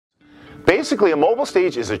Basically, a mobile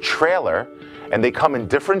stage is a trailer, and they come in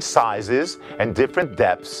different sizes and different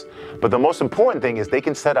depths. But the most important thing is they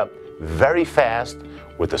can set up very fast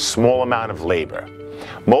with a small amount of labor.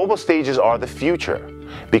 Mobile stages are the future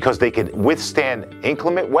because they can withstand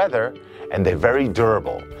inclement weather and they're very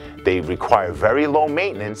durable. They require very low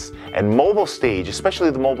maintenance, and mobile stage, especially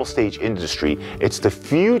the mobile stage industry, it's the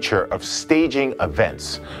future of staging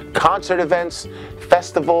events. Concert events,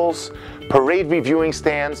 festivals, parade reviewing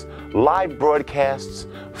stands, live broadcasts,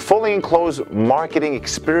 fully enclosed marketing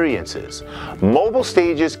experiences. Mobile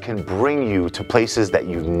stages can bring you to places that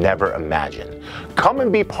you've never imagined. Come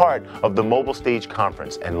and be part of the Mobile Stage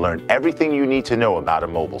Conference and learn everything you need to know about a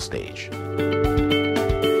mobile stage.